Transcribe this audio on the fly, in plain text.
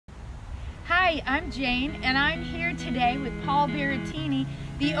Hi, I'm Jane, and I'm here today with Paul Barattini,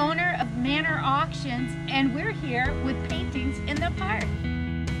 the owner of Manor Auctions, and we're here with paintings in the park.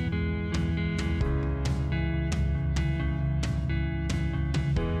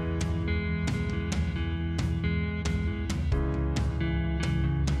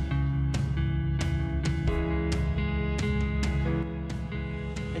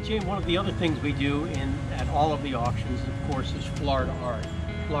 And Jane, one of the other things we do at all of the auctions, of course, is Florida art.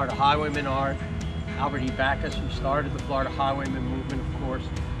 Florida Highwaymen art, Albert E. Backus, who started the Florida Highwaymen movement, of course,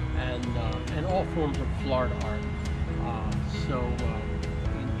 and all forms of Florida art.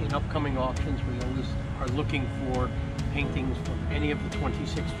 In upcoming auctions, we always are looking for paintings from any of the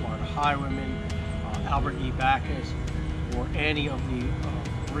 26 Florida Highwaymen, Albert E. Backus, or any of the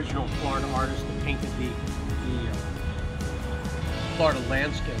original Florida artists that painted the Florida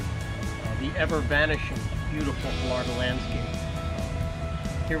landscape, the ever-vanishing, beautiful Florida landscape.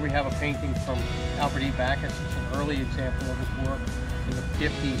 Here we have a painting from Albert E. Backus. It's an early example of his work in the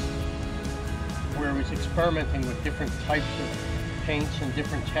 50s, where he was experimenting with different types of paints and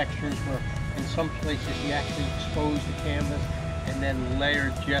different textures, where in some places he actually exposed the canvas and then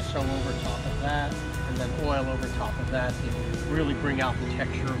layered gesso over top of that, and then oil over top of that to really bring out the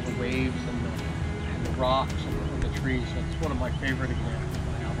texture of the waves and the rocks and the trees. It's one of my favorite examples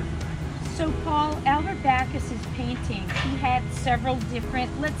by Albert E. Backus. So Paul, Albert Backus's paintings, he had several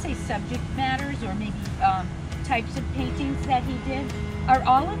different, let's say, subject matters or maybe types of paintings that he did. Are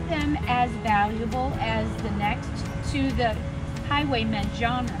all of them as valuable as the next to the Highwaymen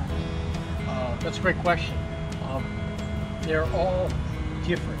genre? That's a great question. They're all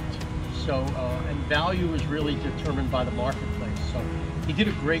different. So, and value is really determined by the marketplace. So he did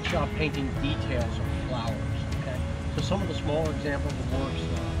a great job painting details of flowers. Okay, so some of the smaller examples of works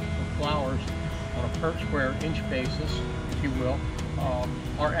of flowers on a per square inch basis, if you will,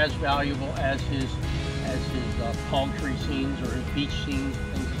 are as valuable as his palm tree scenes or his beach scenes,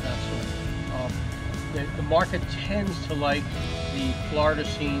 things of that sort. The market tends to like the Florida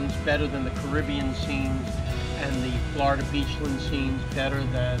scenes better than the Caribbean scenes, and the Florida beachland scenes better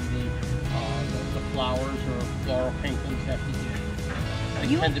than the flowers or floral paintings that he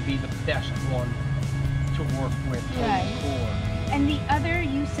did. They tend to be the best one to work with. Right. And the other,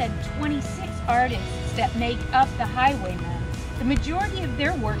 you said 26 artists that make up the Highwaymen. The majority of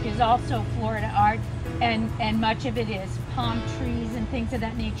their work is also Florida art, and much of it is palm trees and things of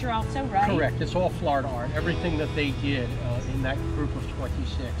that nature also, right? Correct. It's all Florida art. Everything that they did in that group of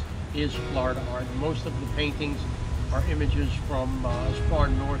 26 is Florida art. Most of the paintings are images from as far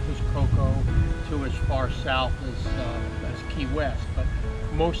north as Cocoa to as far south as Key West, but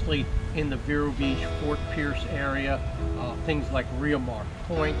mostly in the Vero Beach, Fort Pierce area. Things like Riamar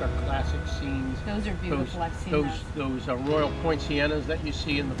Point are classic scenes. Those are beautiful. I've seen those Royal Point siennas that you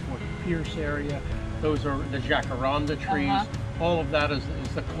see in the Fort Pierce area. Those are the jacaranda trees. All of that is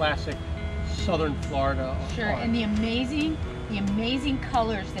the classic southern Florida Sure, art. And the amazing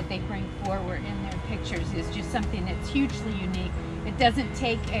colors that they bring forward in their pictures is just something that's hugely unique. It doesn't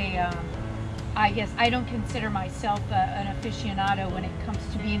take a, I guess I don't consider myself an aficionado when it comes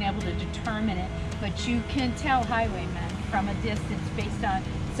to being able to determine it, but you can tell Highwaymen from a distance based on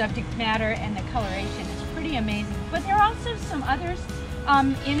subject matter and the coloration. It's pretty amazing. But there are also some others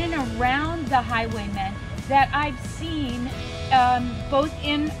in and around the Highwaymen that I've seen both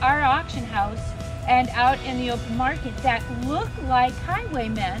in our auction house and out in the open market that look like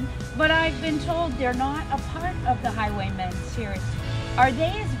Highwaymen, but I've been told they're not a part of the Highwaymen series. Are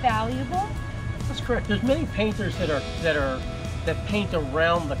they as valuable? That's correct. There's many painters that paint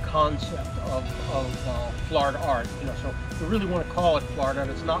around the concept of Florida art. You know, so we really want to call it Florida art.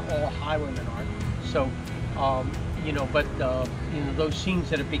 It's not all Highwaymen art. So, you know, but you know, those scenes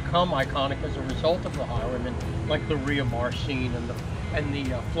that have become iconic as a result of the Highwaymen, like the Riamar scene and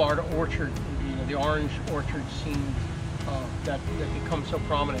the Florida orchard, you know, the orange orchard scenes that become so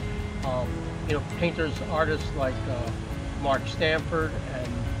prominent. You know, painters, artists like Mark Stanford and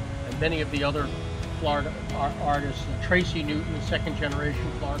many of the other Florida artists, Tracy Newton, the second generation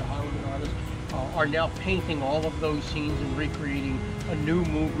Florida Highwayman artist, are now painting all of those scenes and recreating a new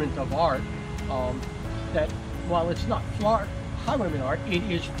movement of art that, while it's not Florida Highwayman art, it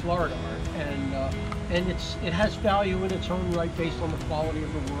is Florida art, and it has value in its own right based on the quality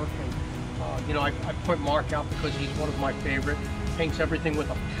of the work. And you know, I point Mark out because he's one of my favorite. Paints everything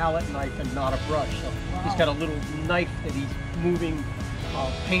with a palette knife and not a brush. So he's got a little knife that he's moving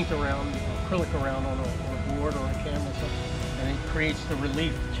paint around, acrylic around on a board or a canvas, and it creates the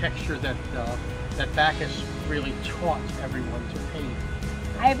relief texture that Backus really taught everyone to paint.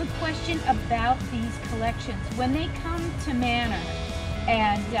 I have a question about these collections. When they come to Manor,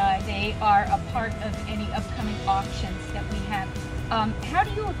 and they are a part of any upcoming auctions that we have. How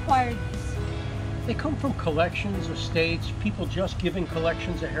do you acquire these? They come from collections, estates, people just giving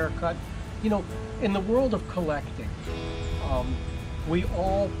collections a haircut. You know, in the world of collecting, we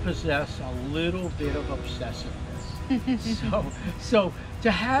all possess a little bit of obsessiveness. so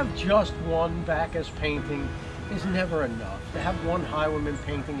to have just one Bacchus painting is never enough. To have one Highwayman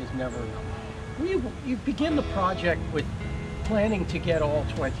painting is never enough. You begin the project with planning to get all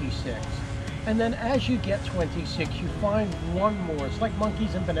 26. And then as you get 26, you find one more. It's like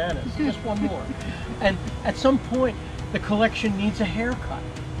monkeys and bananas, just one more. And at some point, the collection needs a haircut.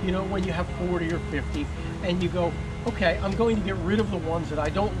 You know, when you have 40 or 50, and you go, okay, I'm going to get rid of the ones that I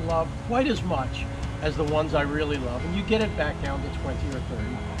don't love quite as much as the ones I really love. And you get it back down to 20 or 30,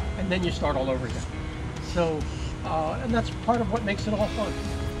 and then you start all over again. So, and that's part of what makes it all fun.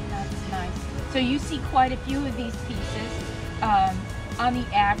 That's nice. So you see quite a few of these pieces. On the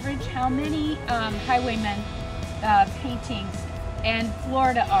average, how many Highwaymen paintings and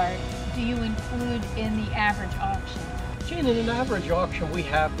Florida art do you include in the average auction? Jane, in an average auction, we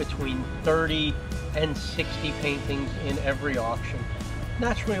have between 30 and 60 paintings in every auction.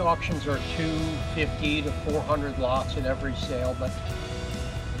 Naturally, auctions are 250 to 400 lots in every sale, but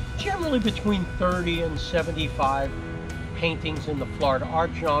generally between 30 and 75 paintings in the Florida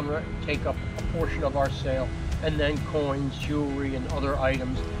art genre take up a portion of our sale, and then coins, jewelry, and other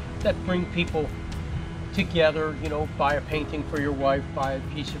items that bring people together. You know, buy a painting for your wife, buy a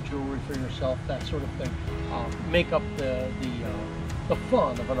piece of jewelry for yourself, that sort of thing. Make up the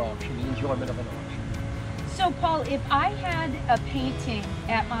fun of an auction, the enjoyment of an auction. So Paul, if I had a painting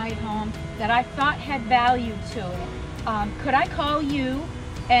at my home that I thought had value to it, could I call you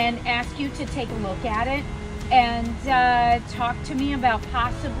and ask you to take a look at it and talk to me about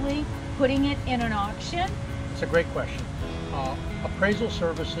possibly putting it in an auction? It's a great question. Appraisal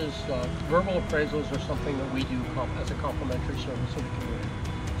services, verbal appraisals are something that we do as a complimentary service in the community.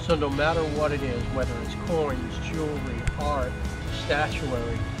 So no matter what it is, whether it's coins, jewelry, art,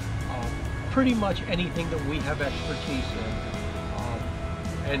 statuary, pretty much anything that we have expertise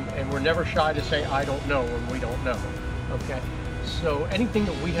in, and we're never shy to say, I don't know when we don't know, okay? So anything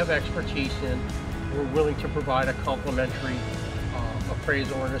that we have expertise in, we're willing to provide a complimentary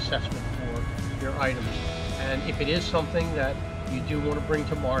appraisal or an assessment for your items. And if it is something that you do want to bring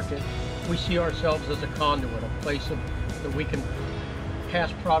to market, we see ourselves as a conduit, a place that we can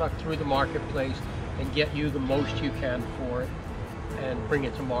pass product through the marketplace and get you the most you can for it and bring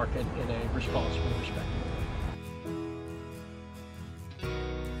it to market in a responsible, respectful way.